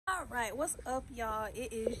Alright, what's up, y'all?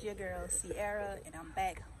 It is your girl Sierra, and I'm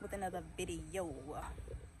back with another video.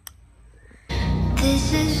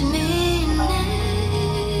 This is me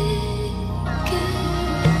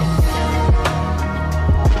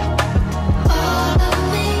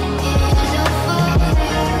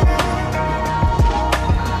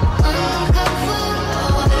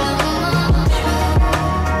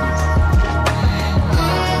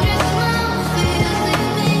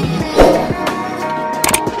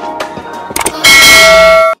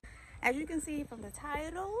As you can see from the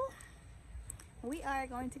title, we are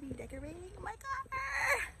going to be decorating my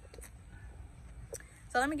car.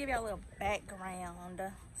 So let me give y'all a little background.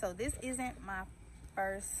 So this isn't my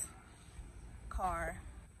first car.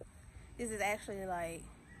 This is actually like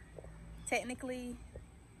technically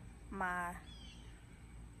my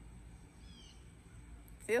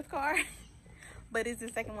fifth car, but it's the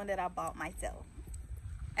second one that I bought myself.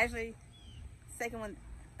 Actually, second one.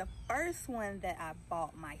 The first one that I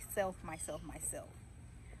bought myself.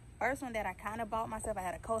 First one that I kind of bought myself, I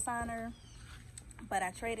had a cosigner, but I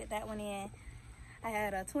traded that one in. I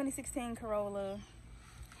had a 2016 Corolla,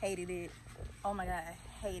 hated it. Oh my God, I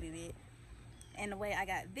hated it. And the way I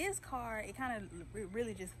got this car, it kind of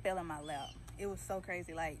really just fell in my lap. It was so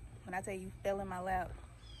crazy. Like, when I tell you fell in my lap.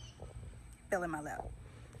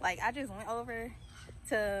 Like, I just went over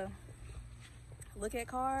to look at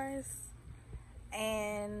cars,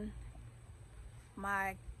 and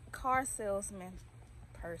my car salesman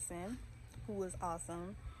person, who was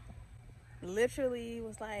awesome, literally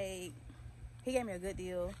was like, he gave me a good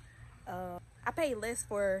deal. I paid less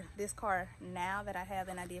for this car now that I have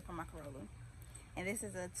than I did for my Corolla. And this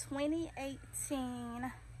is a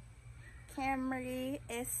 2018 Camry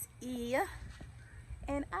SE.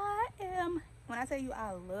 And when I tell you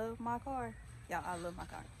I love my car, y'all, I love my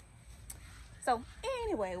car. So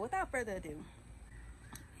anyway, without further ado,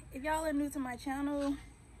 if y'all are new to my channel,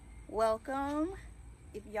 welcome.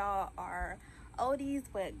 If y'all are oldies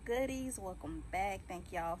but goodies, welcome back.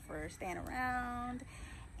 Thank y'all for staying around.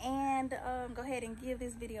 And go ahead and give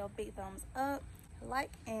this video a big thumbs up,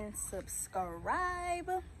 like and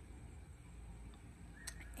subscribe.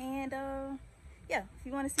 And yeah, if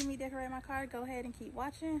you want to see me decorate my car, go ahead and keep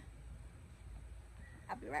watching.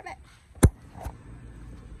 I'll be right back.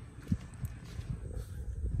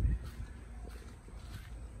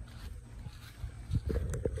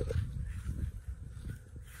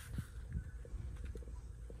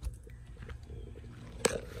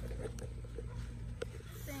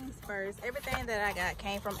 First, everything that I got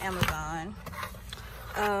came from Amazon.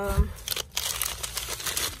 I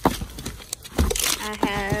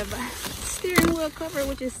have steering wheel cover,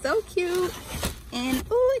 which is so cute, and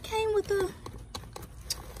oh, it came with a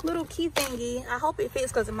little key thingy. I hope it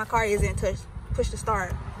fits because my car isn't push to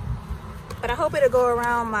start, but I hope it'll go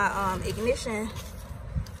around my ignition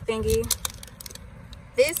thingy.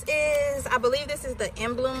 This is, I believe this is the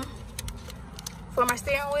emblem for my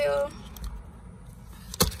steering wheel.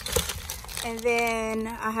 And then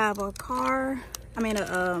I have a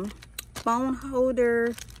phone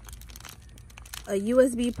holder, a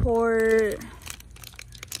USB port,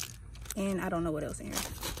 and I don't know what else in here.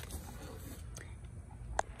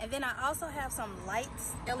 And then I also have some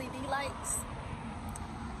lights, LED lights,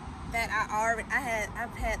 that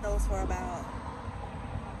I've had those for about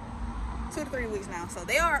 2 to 3 weeks now. So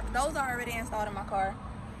those are already installed in my car,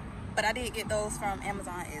 but I did get those from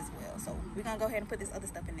Amazon as well. So we're gonna go ahead and put this other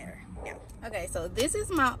stuff in there. Yeah. Okay, so this is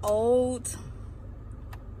my old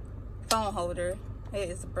phone holder. It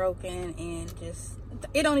is broken and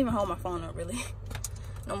it don't even hold my phone up really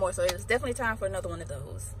no more. So it's definitely time for another one of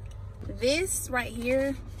those. This right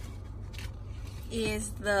here is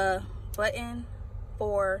the button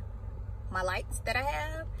for my lights that I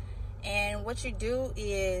have. And what you do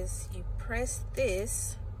is you press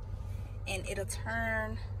this and it'll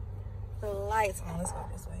turn the lights on. Let's go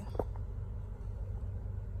this way.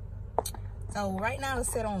 So right now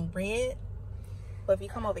it's set on red, but if you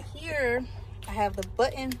come over here, I have the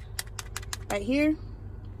button right here,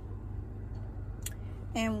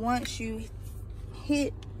 and once you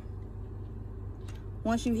hit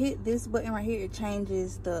this button right here, it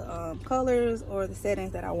changes the colors or the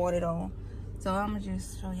settings that I want it on. So I'm gonna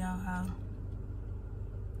just show y'all how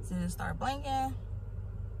to start blinking.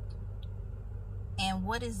 And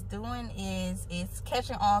what it's doing is it's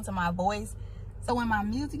catching on to my voice. So when my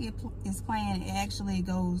music is playing, it actually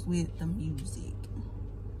goes with the music.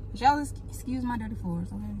 Y'all excuse my dirty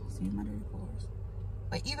floors, okay? Excuse my dirty floors.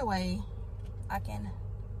 But either way, I can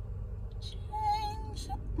change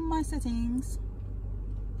my settings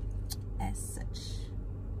as such.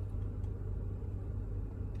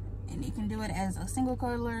 And you can do it as a single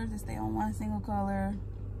color to stay on one single color.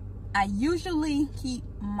 I usually keep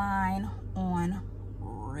mine on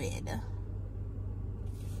red.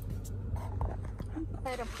 I'm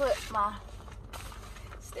going to put my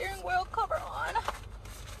steering wheel cover on.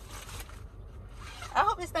 I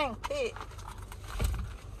hope this thing fits.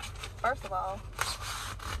 First of all.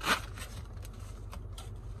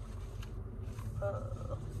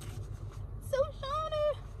 So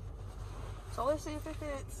shiny. So let's see if it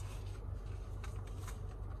fits.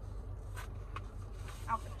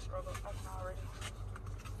 I'm gonna struggle. I can already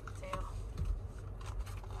tell.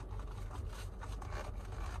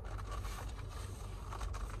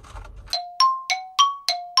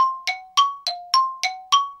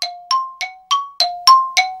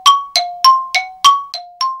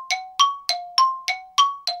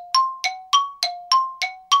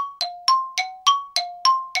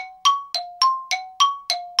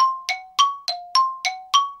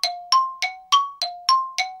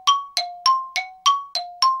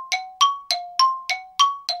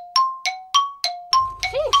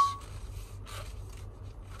 Sheesh.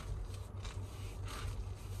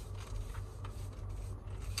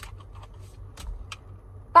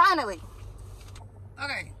 Finally.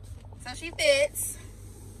 Okay, so she fits.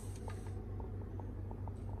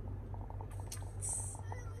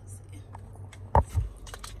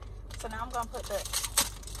 So now I'm gonna put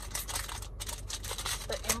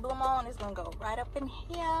the emblem on. It's gonna go right up in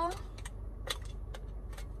here.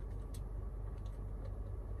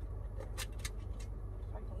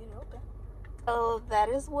 So that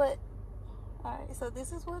is what, all right, so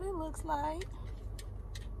this is what it looks like.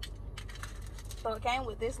 So it came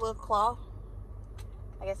with this little cloth.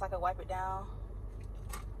 I guess I could wipe it down.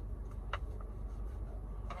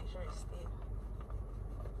 Make sure it's still.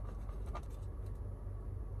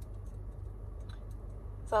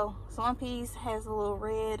 So one piece has a little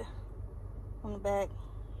red on the back.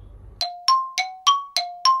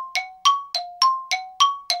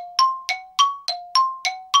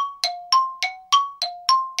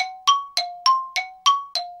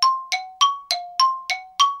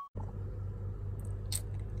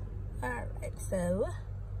 Alright, so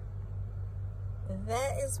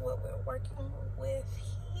that is what we're working with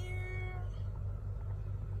here.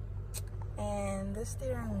 And the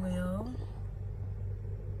steering wheel.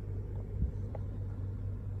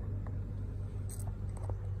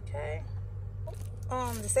 Okay.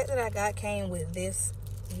 The set that I got came with this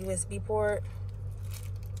USB port,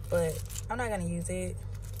 but I'm not gonna use it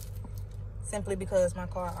simply because my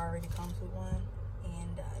car already comes with one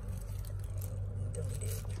and I don't need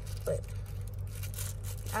it. But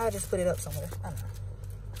I'll just put it up somewhere. I don't know.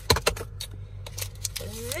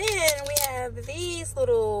 Then we have these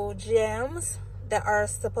little gems that are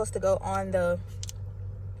supposed to go on the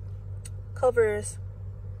covers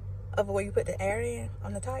of where you put the air in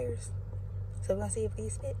on the tires. So we're gonna see if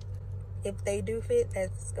these fit. If they do fit,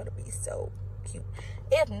 that's gonna be so cute.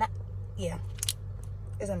 If not, yeah,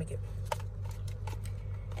 it's gonna be cute.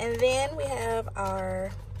 And then we have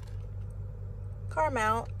our car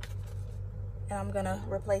mount. And I'm gonna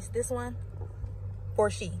replace this one for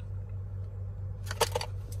she.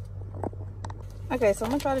 Okay, so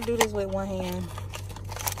I'm gonna try to do this with one hand.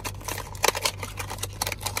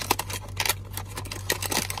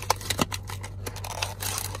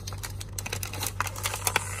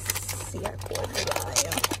 See how coordinated I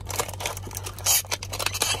am.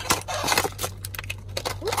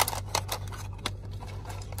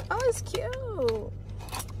 Oh, it's cute.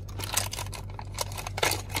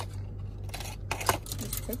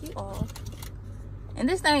 Take you off. And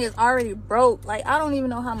this thing is already broke. Like, I don't even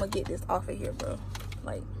know how I'm gonna get this off of here, bro.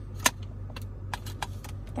 Like,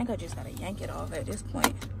 I think I just gotta yank it off at this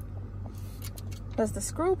point. Because the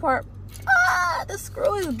screw part, the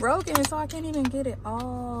screw is broken, so I can't even get it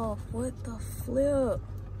off. What the flip?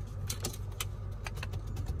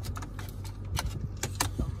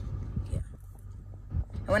 Yeah.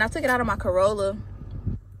 And when I took it out of my Corolla,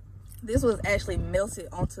 this was actually melted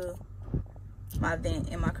onto my vent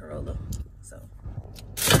in my Corolla. So,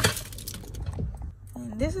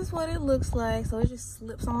 and this is what it looks like. So it just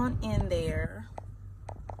slips on in there.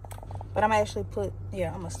 But I'm actually I'm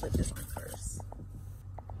gonna slip this one first.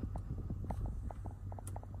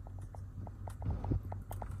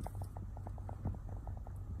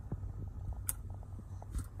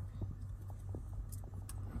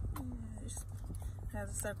 It just has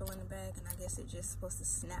a circle in the back, and I guess it's just supposed to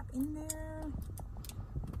snap in there.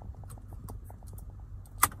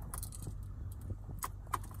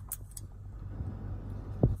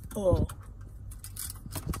 Oh.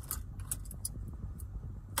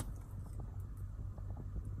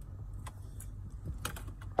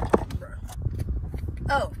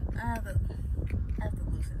 I have to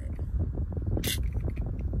loosen it.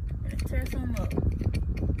 And tear some up.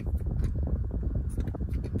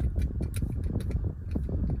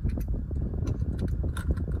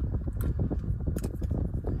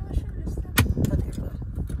 I'm not sure this stuff. Oh, there we go.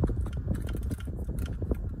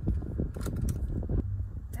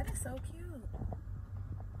 That is so cute.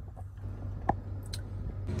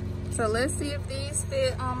 So let's see if these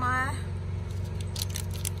fit on my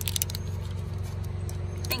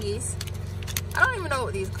thingies. I don't even know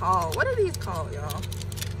what these called. What are these called, y'all?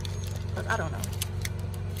 I don't know.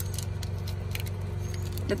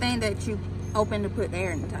 The thing that you open to put the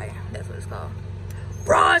air in the tire. That's what it's called.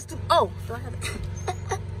 Frost! Oh, do I have it?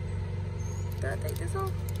 Do I take this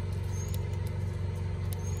off?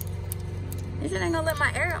 This shit ain't gonna let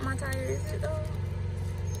my air out my tire, is it though?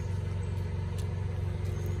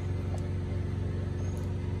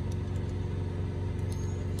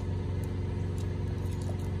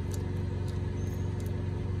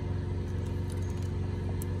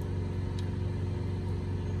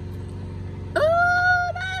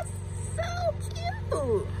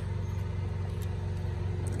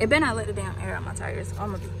 It better not let the damn air out my tires.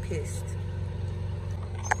 I'm gonna be pissed.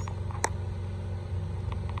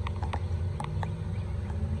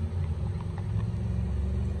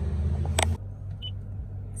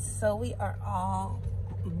 So we are all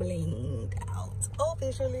blinged out.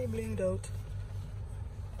 Officially blinged out.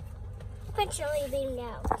 Officially blinged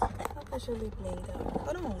out. Officially blinged out.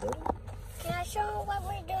 Hold on, dude. Can I show you what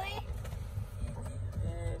we're doing?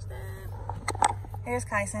 There's that. There's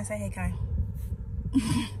Kyson. Say hey, Kai.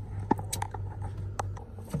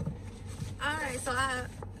 Alright, so I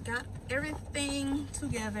got everything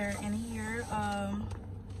together in here. I'm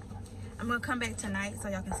gonna come back tonight so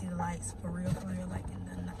y'all can see the lights for real, like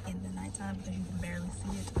in the nighttime, because you can barely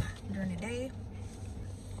see it during the day.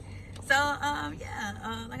 So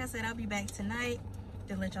yeah, like I said, I'll be back tonight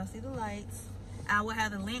to let y'all see the lights. I will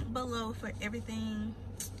have the link below for everything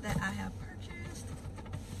that I have purchased,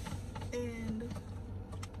 and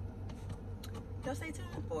y'all stay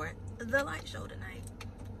tuned for the light show tonight.